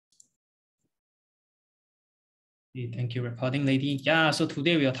Okay, thank you, reporting lady. Yeah, so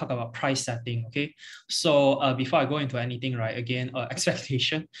today we'll talk about price setting. Okay, so before I go into anything, right? Again,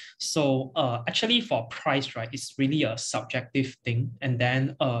 expectation. So actually for price, right, it's really a subjective thing. And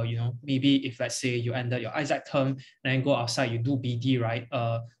then maybe if let's say you ended your Isaac term and then go outside, you do BD, right?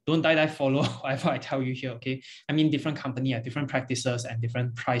 Don't die follow whatever I tell you here. Okay, I mean different company have different practices and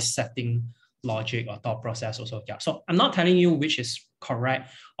different price setting logic or thought process also. Yeah. So I'm not telling you which is correct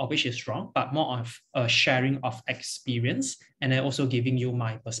or which is wrong, but more of a sharing of experience and then also giving you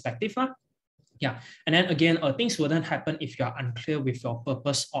my perspective. Yeah. And then again, things wouldn't happen if you're unclear with your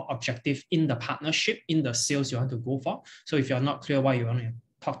purpose or objective in the partnership, in the sales you want to go for. So if you're not clear why you want to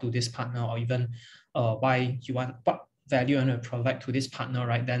talk to this partner or even why you want, what value you want to provide to this partner,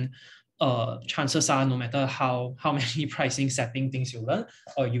 right? Then chances are no matter how many pricing setting things you learn,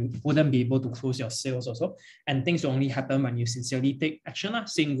 you wouldn't be able to close your sales also. And things only happen when you sincerely take action.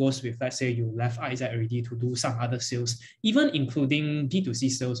 Same goes with, let's say you left Isaac already to do some other sales, even including D2C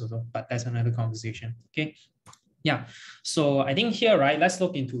sales also, but that's another conversation. Okay. Yeah. So I think here, right, let's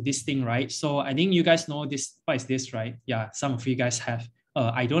look into this thing, right? So I think you guys know this, what is this, right? Yeah, some of you guys have.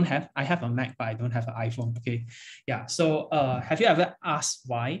 I don't have. I have a Mac, but I don't have an iPhone. Okay. Yeah. So have you ever asked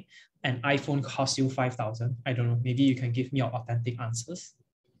why an iPhone costs you 5,000? I don't know. Maybe you can give me your authentic answers.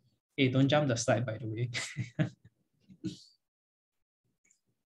 Hey, don't jump the slide, by the way.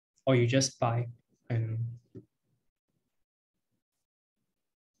 Or you just buy. I don't know.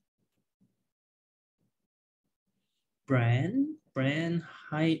 Brand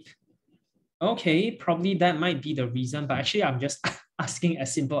hype. Okay, probably that might be the reason, but actually I'm just asking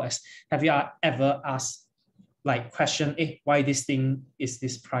as simple as, have you ever asked like question, why this thing is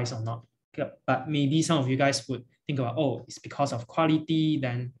this price or not? But maybe some of you guys would think about, oh, it's because of quality,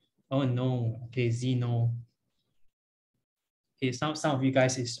 then, oh no, okay, Z no. Okay, some of you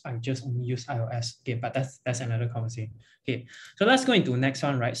guys I just only use iOS. Okay, but that's another conversation. Okay, so let's go into the next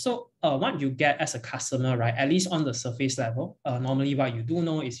one, right? So what you get as a customer, right? At least on the surface level, normally what you do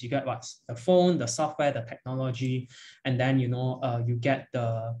know is you get what's the phone, the software, the technology, and then you get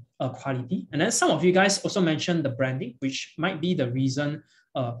the quality. And then some of you guys also mentioned the branding, which might be the reason,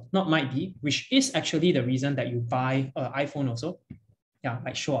 not might be, which is actually the reason that you buy an iPhone also. Yeah,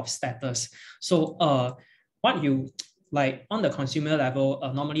 like show of status. So what you like on the consumer level,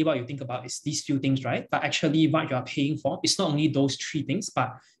 normally what you think about is these few things, right? But actually what you are paying for is not only those three things,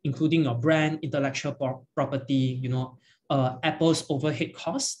 but including your brand, intellectual property, Apple's overhead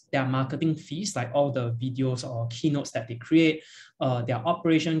costs, their marketing fees, like all the videos or keynotes that they create, their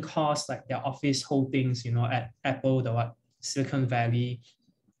operation costs, like their office holdings, at Apple, the Silicon Valley,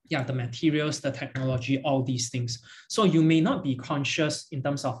 yeah, the materials, the technology, all these things. So you may not be conscious in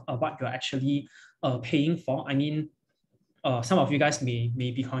terms of what you're actually paying for. I mean, some of you guys may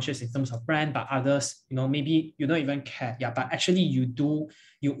be conscious in terms of brand, but others, maybe you don't even care. Yeah, but actually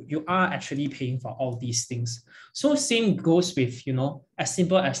you are actually paying for all these things. So same goes with, as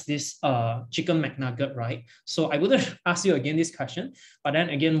simple as this chicken McNugget, right? So I wouldn't ask you again this question, but then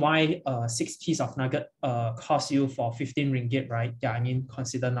again, why 6 pieces of nugget cost you for 15 ringgit, right? Yeah, I mean,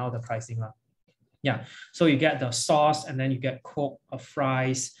 consider now the pricing. Yeah, so you get the sauce and then you get Coke or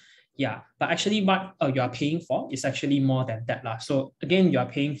fries. Yeah, but actually what you are paying for is actually more than that. So again, you are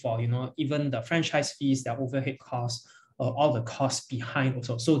paying for, even the franchise fees, their overhead costs, all the costs behind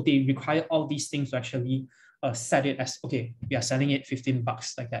also. So they require all these things to actually set it as, okay, we are selling it 15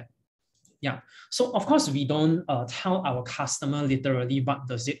 bucks like that. Yeah. So of course we don't tell our customer literally what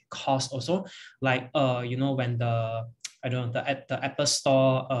does it cost also. Like when the I don't know the Apple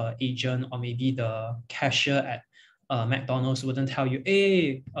Store agent or maybe the cashier at McDonald's wouldn't tell you,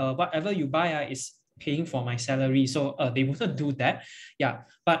 hey, whatever you buy is paying for my salary. So they wouldn't do that. Yeah.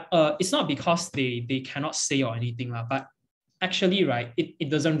 But it's not because they cannot say or anything, but actually, right, it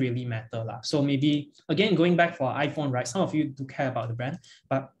doesn't really matter. So maybe again going back for iPhone, right? Some of you do care about the brand,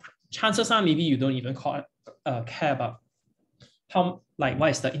 but chances are maybe you don't even care about what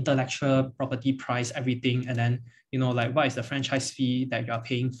is the intellectual property price, everything, and then like what is the franchise fee that you are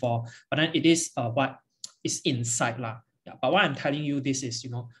paying for. But then it is what is inside lah. Yeah, but what I'm telling you this is,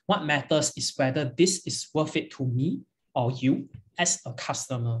 what matters is whether this is worth it to me or you as a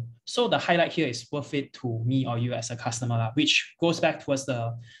customer. So the highlight here is worth it to me or you as a customer, which goes back towards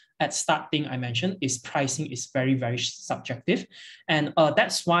the at start thing I mentioned is pricing is very, very subjective. And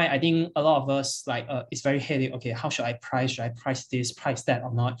that's why I think a lot of us it's very headache. Okay, how should I price? Should I price this, price that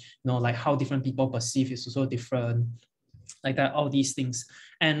or not? Like how different people perceive is also different. Like that, all these things.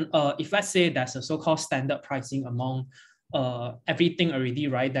 And if let's say there's a so-called standard pricing among everything already,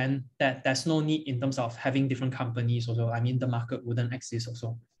 right? Then there's no need in terms of having different companies also. I mean, the market wouldn't exist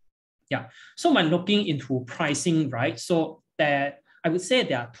also. Yeah. So when looking into pricing, right? So that I would say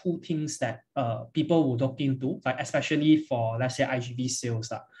there are two things that people will look into, like especially for, let's say, IGV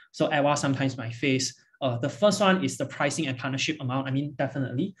sales. So EWA sometimes might face the first one is the pricing and partnership amount. I mean,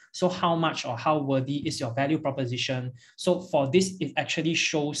 definitely. So how much or how worthy is your value proposition? So for this, it actually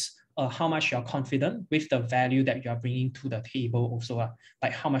shows how much you're confident with the value that you're bringing to the table also.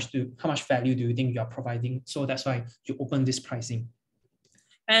 Like how much value do you think you're providing? So that's why you open this pricing.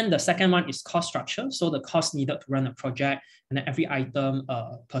 And the second one is cost structure. So the cost needed to run a project, and then every item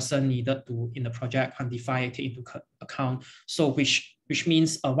person needed to in the project quantify, take into account. So which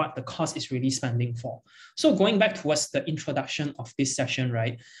means what the cost is really spending for. So going back towards the introduction of this session,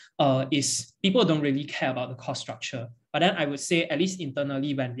 right, is people don't really care about the cost structure. But then I would say, at least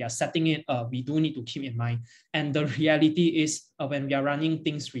internally, when we are setting it, we do need to keep in mind. And the reality is when we are running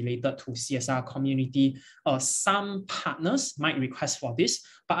things related to CSR community, some partners might request for this,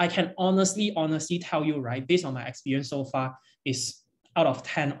 but I can honestly tell you, right, based on my experience so far, is out of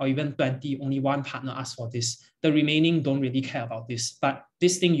 10 or even 20, only one partner asks for this. The remaining don't really care about this. But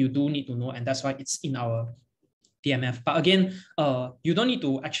this thing you do need to know, and that's why it's in our DMF. But again, you don't need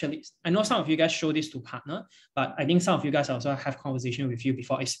to actually, I know some of you guys show this to partner, but I think some of you guys also have conversation with you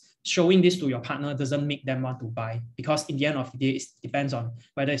before. Is showing this to your partner doesn't make them want to buy, because in the end of the day, it depends on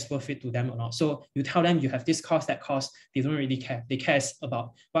whether it's worth it to them or not. So you tell them you have this cost, that cost, they don't really care. They care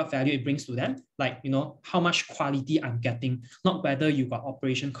about what value it brings to them. Like, you know, how much quality I'm getting, not whether you got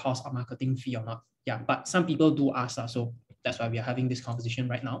operation cost or marketing fee or not. Yeah, but some people do ask us. So that's why we are having this conversation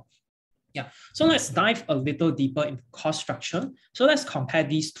right now. Yeah, so let's dive a little deeper into cost structure. So let's compare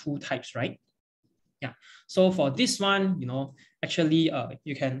these two types, right? Yeah, so for this one, you know, actually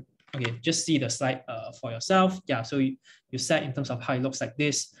you can, okay, just see the slide for yourself. Yeah, so you set in terms of how it looks like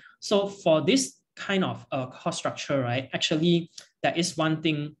this. So for this kind of cost structure, right, actually there is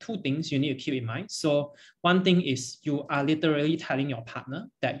two things you need to keep in mind. So one thing is you are literally telling your partner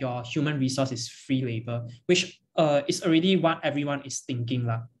that your human resource is free labor, which is already what everyone is thinking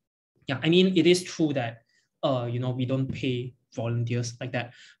lah. Yeah, I mean, it is true that, you know, we don't pay volunteers like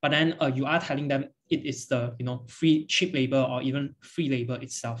that, but then you are telling them it is the, you know, free, cheap labor or even free labor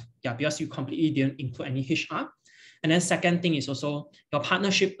itself. Yeah, because you completely didn't include any HR. And then second thing is also your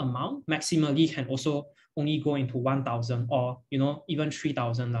partnership amount maximally can also only go into 1,000 or, you know, even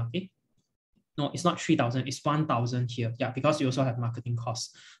 3,000. Okay? No, it's not 3,000, it's 1,000 here. Yeah, because you also have marketing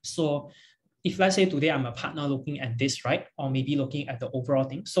costs. So if let's say today I'm a partner looking at this, right, or maybe looking at the overall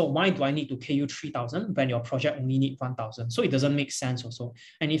thing, so why do I need to pay you 3,000 when your project only need 1,000? So it doesn't make sense also.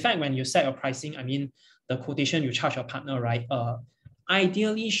 And in fact, when you set your pricing, I mean, the quotation you charge your partner, right,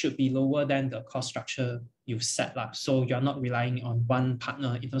 ideally should be lower than the cost structure you set lah. So you're not relying on one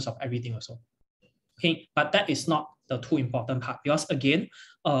partner in terms of everything also. Okay, but that is not the too important part, because again,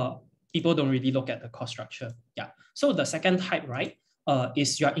 people don't really look at the cost structure. Yeah. So the second type, right,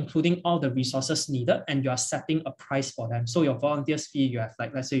 is you're including all the resources needed and you're setting a price for them. So your volunteers fee, you have,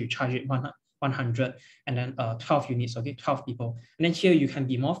 like, let's say you charge it 100 and then 12 units, okay, 12 people. And then here you can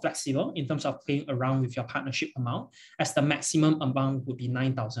be more flexible in terms of playing around with your partnership amount, as the maximum amount would be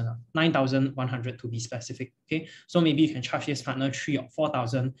 9,000, 9,100 to be specific, okay? So maybe you can charge this partner 3,000 or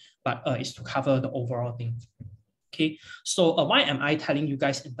 4,000, but it's to cover the overall thing. Okay, so why am I telling you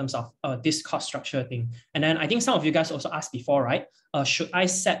guys in terms of this cost structure thing? And then I think some of you guys also asked before, right? Should I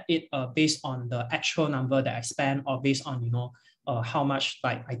set it based on the actual number that I spend, or based on, you know, how much,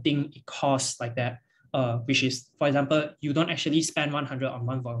 like, I think it costs like that? Which is, for example, you don't actually spend 100 on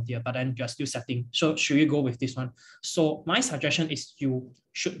one volunteer, but then you're still setting. So should you go with this one? So my suggestion is you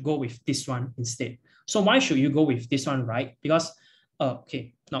should go with this one instead. So why should you go with this one, right? Because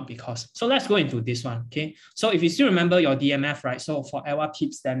okay, not because. So let's go into this one, okay? So if you still remember your DMF, right? So for EWA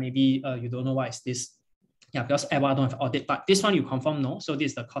peeps, then maybe you don't know what is this. Yeah, because EWA don't have audit, but this one you confirm no. So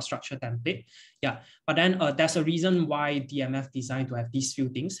this is the cost structure template. Yeah, but then there's a reason why DMF designed to have these few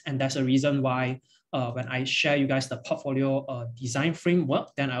things. And there's a reason why when I share you guys the portfolio design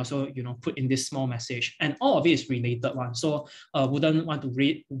framework, then I also, you know, put in this small message, and all of it is related one. So wouldn't want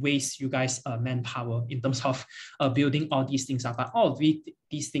to waste you guys manpower in terms of building all these things up, but all of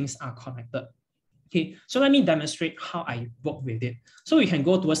these things are connected. Okay, so let me demonstrate how I work with it. So we can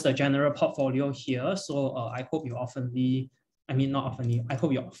go towards the general portfolio here. So I hope you oftenly, I mean, not oftenly, I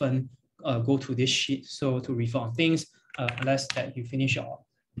hope you often go to this sheet. So to refer on things, unless that you finish your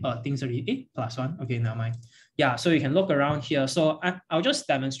things already, +1, okay, never mind. Yeah, so you can look around here. So I'll just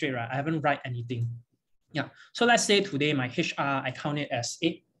demonstrate, right? I haven't write anything. Yeah, so let's say today my HR, I count it as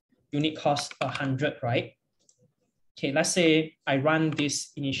 8, unit cost 100, right? Okay, let's say I run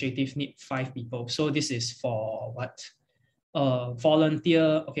this initiative, need 5 people. So this is for what?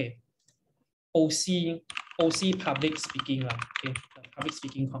 Volunteer, okay. OC public speaking, okay, the public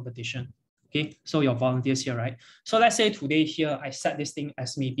speaking competition. Okay, so your volunteers here, right? So let's say today here, I set this thing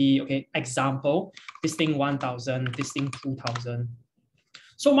as maybe, okay, example, this thing 1,000, this thing 2,000.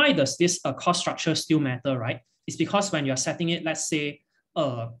 So why does this cost structure still matter, right? It's because when you're setting it, let's say,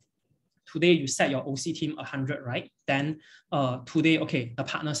 today you set your OC team 100, right? Then today, okay, the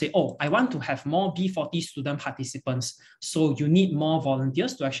partner say, oh, I want to have more B40 student participants. So you need more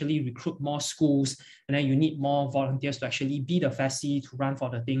volunteers to actually recruit more schools. And then you need more volunteers to actually be the FASI to run for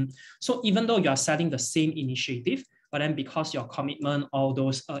the thing. So even though you are setting the same initiative, but then because your commitment, all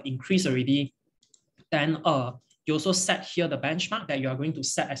those increase already, then you also set here the benchmark that you are going to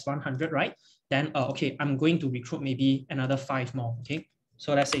set as 100, right? Then, okay, I'm going to recruit maybe another 5 more, okay?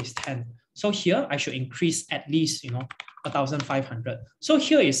 So let's say it's 10. So here I should increase at least, 1,500. So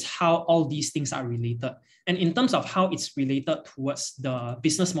here is how all these things are related. And in terms of how it's related towards the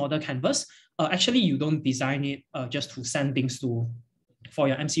business model canvas, actually you don't design it just to send things for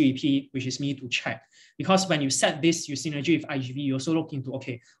your MCVP, which is me, to check. Because when you set this, you synergy with IGV, you also look into,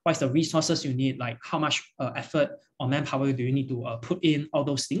 okay, what's the resources you need, like how much effort or manpower do you need to put in, all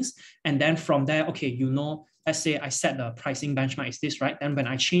those things. And then from there, okay, let's say I set the pricing benchmark is this, right? Then when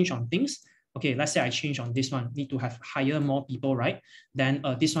I change on things, okay, let's say I change on this one, need to hire more people, right? Then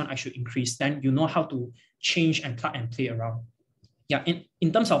this one I should increase. Then you know how to change and plug and play around. Yeah,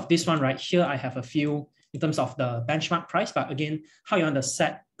 in terms of this one, right, here I have a few in terms of the benchmark price, but again, how you want to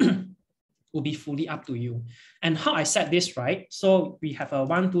set will be fully up to you. And how I set this, right? So we have a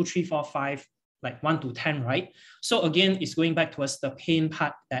 1, 2, 3, 4, 5, like 1 to 10, right? So again, it's going back towards the pain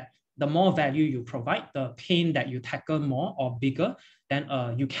part, that the more value you provide, the pain that you tackle more or bigger, then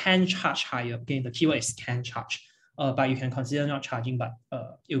you can charge higher. Again, the keyword is can charge. But you can consider not charging, but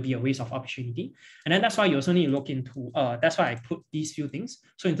it'll be a waste of opportunity. And then that's why you also need to look into, that's why I put these few things.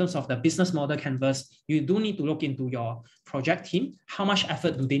 So in terms of the business model canvas, you do need to look into your project team. How much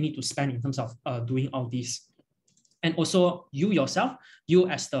effort do they need to spend in terms of doing all these? And also you yourself, you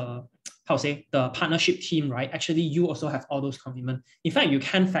as the, the partnership team, right? Actually, you also have all those commitments. In fact, you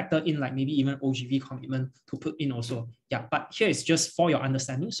can factor in like maybe even OGV commitment to put in also. Yeah, but here is just for your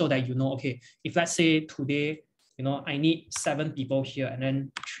understanding so that you know, okay, if let's say today, I need 7 people here and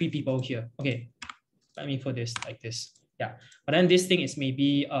then 3 people here. Okay, let me put this like this. Yeah, but then this thing is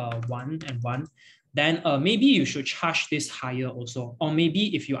maybe 1 and 1. Then maybe you should charge this higher also. Or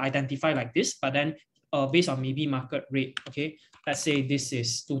maybe if you identify like this, but then based on maybe market rate, okay, let's say this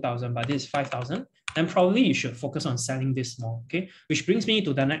is 2,000, but this is 5,000, then probably you should focus on selling this more, okay? Which brings me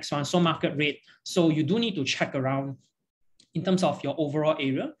to the next one, so market rate. So you do need to check around in terms of your overall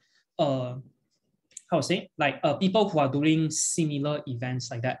area, like people who are doing similar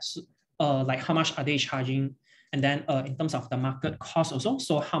events like that, like how much are they charging? And then in terms of the market cost also,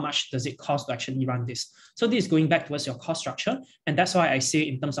 so how much does it cost to actually run this? So this is going back towards your cost structure. And that's why I say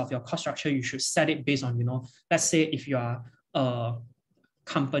in terms of your cost structure, you should set it based on, let's say if you are a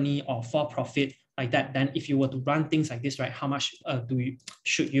company or for-profit like that, then if you were to run things like this, right, how much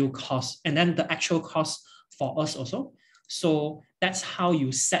should you cost? And then the actual cost for us also. So that's how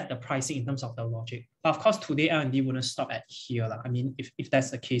you set the pricing in terms of the logic. But of course, today L&D wouldn't stop at here. I mean, if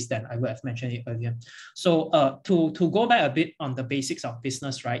that's the case, then I would have mentioned it earlier. So to go back a bit on the basics of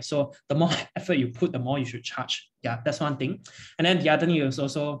business, right? So the more effort you put, the more you should charge. Yeah, that's one thing. And then the other thing is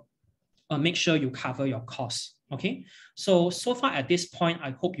also make sure you cover your costs. Okay, so far at this point,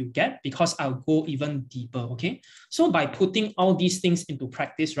 I hope you get, because I'll go even deeper. Okay, so by putting all these things into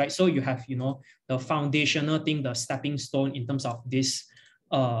practice, right? So you have, the foundational thing, the stepping stone in terms of this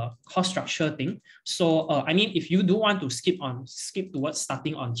cost structure thing. So I mean, if you do want to skip towards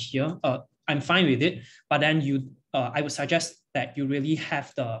starting on here, I'm fine with it. But then I would suggest that you really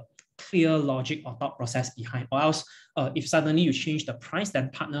have the clear logic or thought process behind, or else if suddenly you change the price, then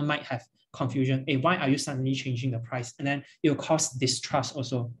partner might have confusion. Hey, why are you suddenly changing the price? And then it will cause distrust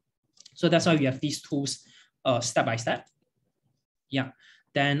also. So that's why we have these tools step by step. Yeah.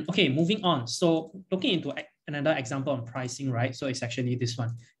 Then, okay, moving on. So looking into another example on pricing, right? So it's actually this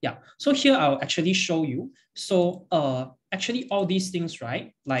one. Yeah. So here I'll actually show you. So actually all these things,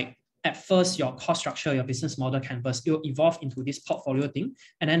 right? Like at first, your cost structure, your business model canvas, it will evolve into this portfolio thing.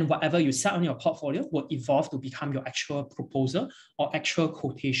 And then whatever you set on your portfolio will evolve to become your actual proposal or actual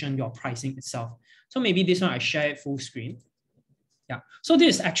quotation, your pricing itself. So maybe this one, I share it full screen. Yeah. So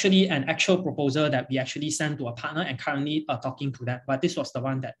this is actually an actual proposal that we actually sent to a partner and currently talking to them. But this was the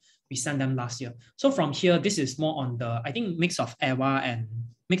one that we sent them last year. So from here, this is more on the, I think, mix of EWA and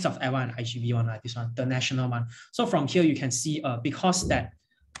IGV one, this one, the national one. So from here, you can see because that,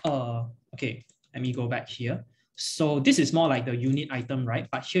 okay, let me go back here. So this is more like the unit item, right?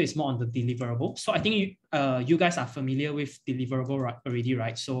 But here is more on the deliverable. So I think you guys are familiar with deliverable already,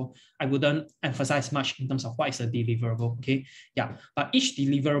 right? So I wouldn't emphasize much in terms of what is a deliverable, okay? Yeah, but each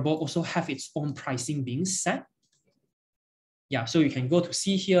deliverable also have its own pricing being set. Yeah, so you can go to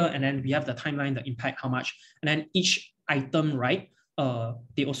see here, and then we have the timeline, the impact, how much, and then each item, right?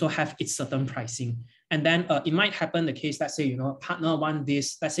 They also have its certain pricing. And then it might happen the case, let's say, you know, partner want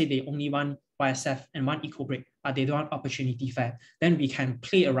this, let's say they only want YSF and one eco break, but they don't want opportunity fare. Then we can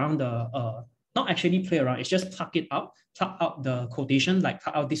play around the, not actually play around, it's just plug out the quotation, like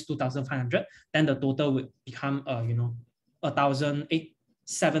plug out this 2,500, then the total would become, you know,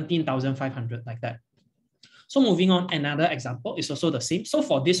 17,500 like that. So moving on, another example is also the same. So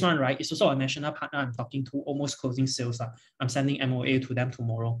for this one, right, it's also a national partner I'm talking to, almost closing sales. I'm sending MOA to them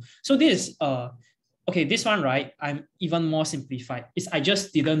tomorrow. So this is, okay, this one, right, I'm even more simplified. Is I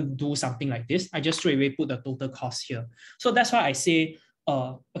just didn't do something like this. I just straight away put the total cost here. So that's why I say,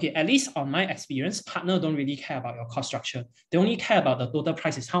 okay, at least on my experience, partner don't really care about your cost structure. They only care about the total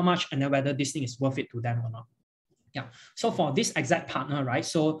price is how much and then whether this thing is worth it to them or not. Yeah. So for this exact partner, right?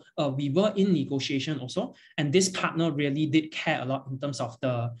 So we were in negotiation also, and this partner really did care a lot in terms of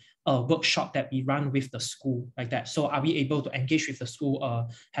the workshop that we run with the school, like that. So are we able to engage with the school,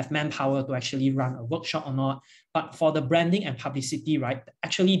 have manpower to actually run a workshop or not? But for the branding and publicity, right?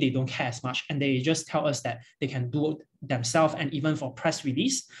 Actually, they don't care as much, and they just tell us that they can do it themselves. And even for press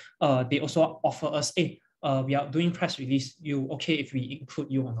release, they also offer us, hey, we are doing press release. You okay if we include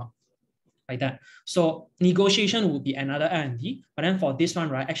you or not? Like that. So negotiation would be another L&D. But then for this one,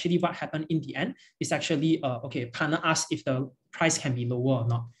 right, actually what happened in the end is actually, okay, partner asked if the price can be lower or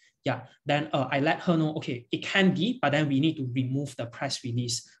not. Yeah, then I let her know, okay, it can be, but then we need to remove the press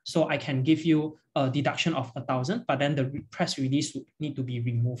release. So I can give you a deduction of 1,000, but then the press release would need to be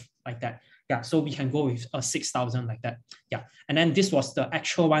removed like that. Yeah, so we can go with 6,000 like that. Yeah, and then this was the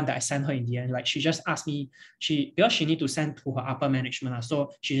actual one that I sent her in the end. Like she just asked me, because she need to send to her upper management.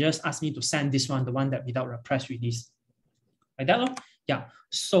 So she just asked me to send this one, the one that without a press release. Like that. Yeah.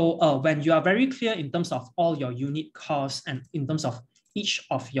 So when you are very clear in terms of all your unit costs and in terms of each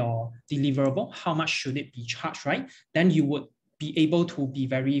of your deliverable, how much should it be charged, right? Then you would be able to be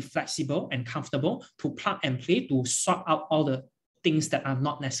very flexible and comfortable to plug and play to swap out all the things that are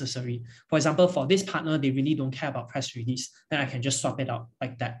not necessary. For example, for this partner, they really don't care about press release. Then I can just swap it out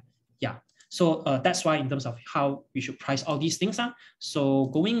like that. Yeah. So that's why in terms of how we should price all these things. So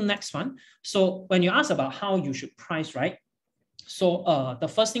going next one. So when you ask about how you should price, right? So the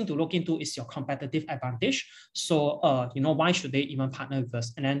first thing to look into is your competitive advantage. So, you know, why should they even partner with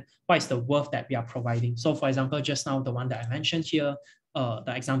us? And then what is the worth that we are providing? So for example, just now, the one that I mentioned here,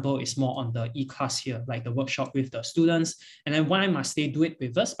 the example is more on the e-class here, like the workshop with the students. And then why must they do it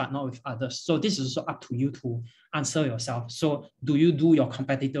with us, but not with others? So this is also up to you to answer yourself. So do you do your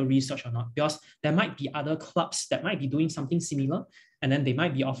competitor research or not? Because there might be other clubs that might be doing something similar, and then they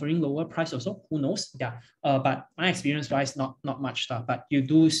might be offering lower price also, who knows? Yeah, but my experience wise, not much stuff, but you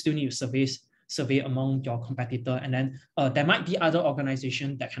do still need to survey among your competitor, and then there might be other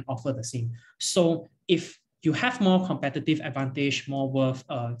organizations that can offer the same. So if you have more competitive advantage, more worth,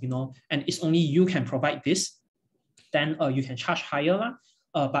 you know, and it's only you can provide this, then you can charge higher.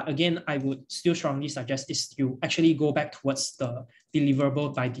 But again, I would still strongly suggest is you actually go back towards the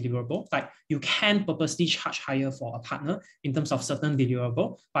deliverable by deliverable. Like you can purposely charge higher for a partner in terms of certain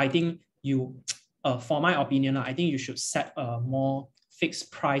deliverable. But I think you, for my opinion, I think you should set a more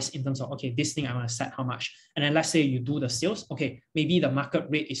fixed price in terms of, okay, this thing I want to set how much. And then let's say you do the sales, okay, maybe the market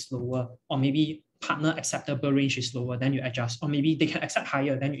rate is lower, or maybe partner acceptable range is lower, then you adjust, or maybe they can accept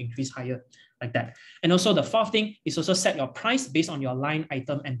higher, then you increase higher, like that. And also the fourth thing is also set your price based on your line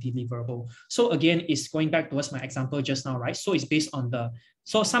item and deliverable. So again, it's going back towards my example just now, right? So it's based on the,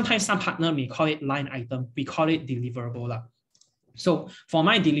 so sometimes some partner may call it line item, we call it deliverable lah. So for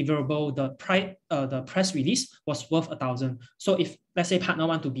my deliverable, the press release was worth 1,000. So if let's say partner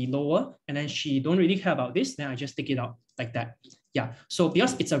want to be lower and then she don't really care about this, then I just take it out like that. Yeah. So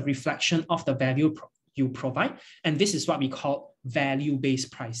because it's a reflection of the value you provide, and this is what we call value-based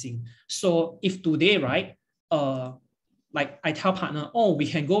pricing. So if today, right, like I tell partner, oh, we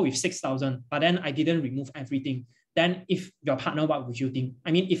can go with 6,000, but then I didn't remove everything. Then if your partner, what would you think?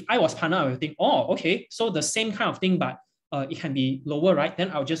 I mean, if I was partner, I would think, oh, okay, so the same kind of thing, but it can be lower, right?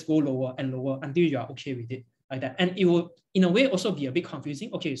 Then I'll just go lower and lower until you are okay with it, like that. And it will, in a way, also be a bit confusing.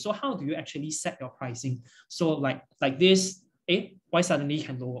 Okay, so how do you actually set your pricing? So like this, why suddenly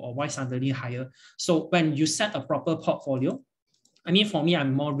can lower or why suddenly higher? So when you set a proper portfolio, I mean, for me,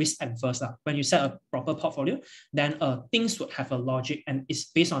 I'm more risk adverse. When you set a proper portfolio, then things would have a logic and it's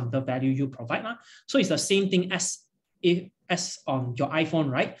based on the value you provide. So it's the same thing as on your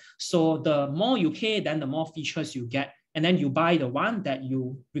iPhone, right? So the more you pay, then the more features you get. And then you buy the one that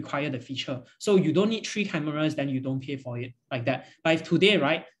you require the feature. So you don't need 3 cameras, then you don't pay for it like that. But if today,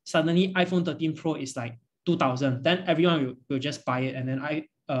 right, suddenly iPhone 13 Pro is like 2,000, then everyone will just buy it and then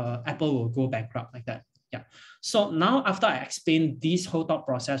Apple will go bankrupt like that. Yeah. So now after I explain this whole thought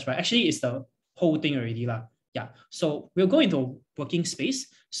process, right, actually it's the whole thing already. Yeah. So we'll go into working space.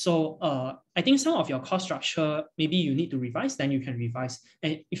 So I think some of your cost structure, maybe you need to revise, then you can revise.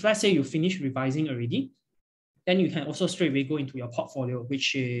 And if let's say you finish revising already, then you can also straight away go into your portfolio,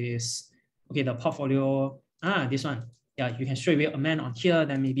 which is, okay, the portfolio, this one. Yeah, you can straight away amend on here,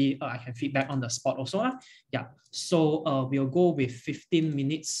 then maybe I can feedback on the spot also. Yeah, so we'll go with 15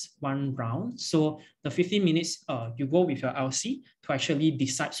 minutes one round. So the 15 minutes, you go with your LC to actually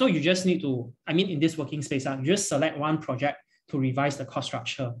decide. So you just need to, I mean, in this working space, you just select one project to revise the cost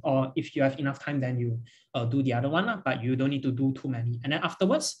structure. Or if you have enough time, then you do the other one, but you don't need to do too many. And then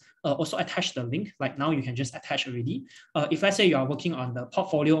afterwards, also attach the link. Like now you can just attach already. If let's say you are working on the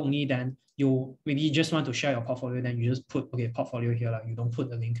portfolio only, then you maybe just want to share your portfolio, then you just put, okay, portfolio here, like you don't put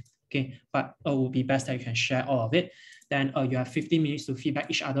the link. Okay, but it would be best that you can share all of it. Then you have 15 minutes to feedback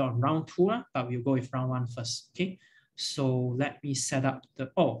each other on round 2, but we'll go with round 1 first. Okay, so let me set up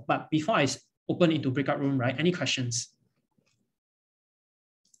the, but before I open into breakout room, right? Any questions?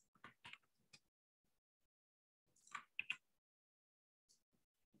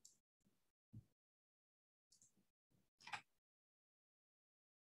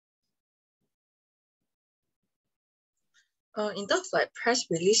 In terms of like press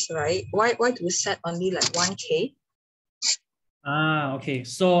release, right? Why do we set only like 1K? Okay.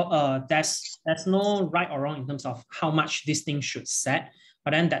 So there's no right or wrong in terms of how much this thing should set.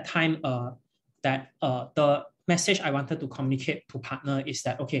 But then that time, the message I wanted to communicate to partner is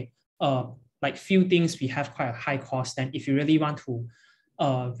that, okay, like few things we have quite a high cost. Then if you really want to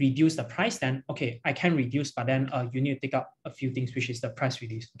reduce the price, then okay, I can reduce, but then you need to take up a few things, which is the press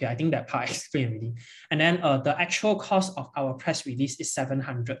release. Okay, I think that part I explained already. And then the actual cost of our press release is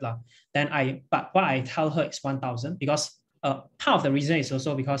 700 lah. But what I tell her is 1,000 because part of the reason is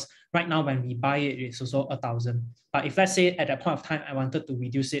also because right now when we buy it, it's also 1,000. But if let's say at that point of time I wanted to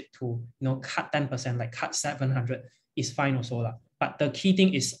reduce it to cut 10%, like cut 700, is fine also lah. But the key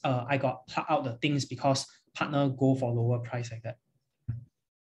thing is I got pluck out the things because partner go for lower price like that.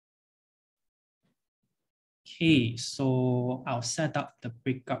 Okay, so I'll set up the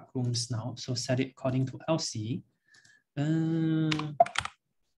breakout rooms now. So set it according to LC.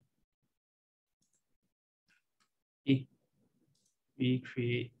 Okay.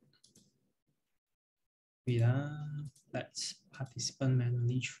 Recreate. Let's participant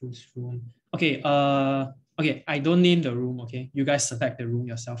manually choose room. Okay, okay, I don't name the room, okay? You guys select the room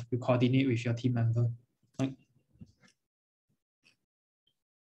yourself. You coordinate with your team member. Like,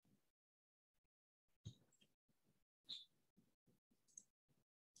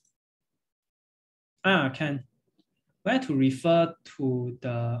 can. Where to refer to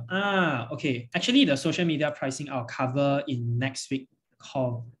the, okay. Actually, the social media pricing I'll cover in next week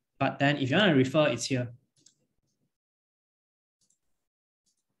call. But then if you want to refer, it's here.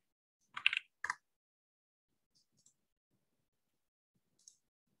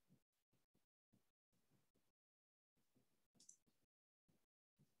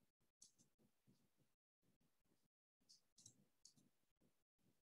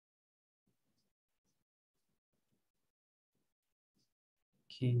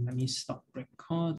 Okay, let me stop record.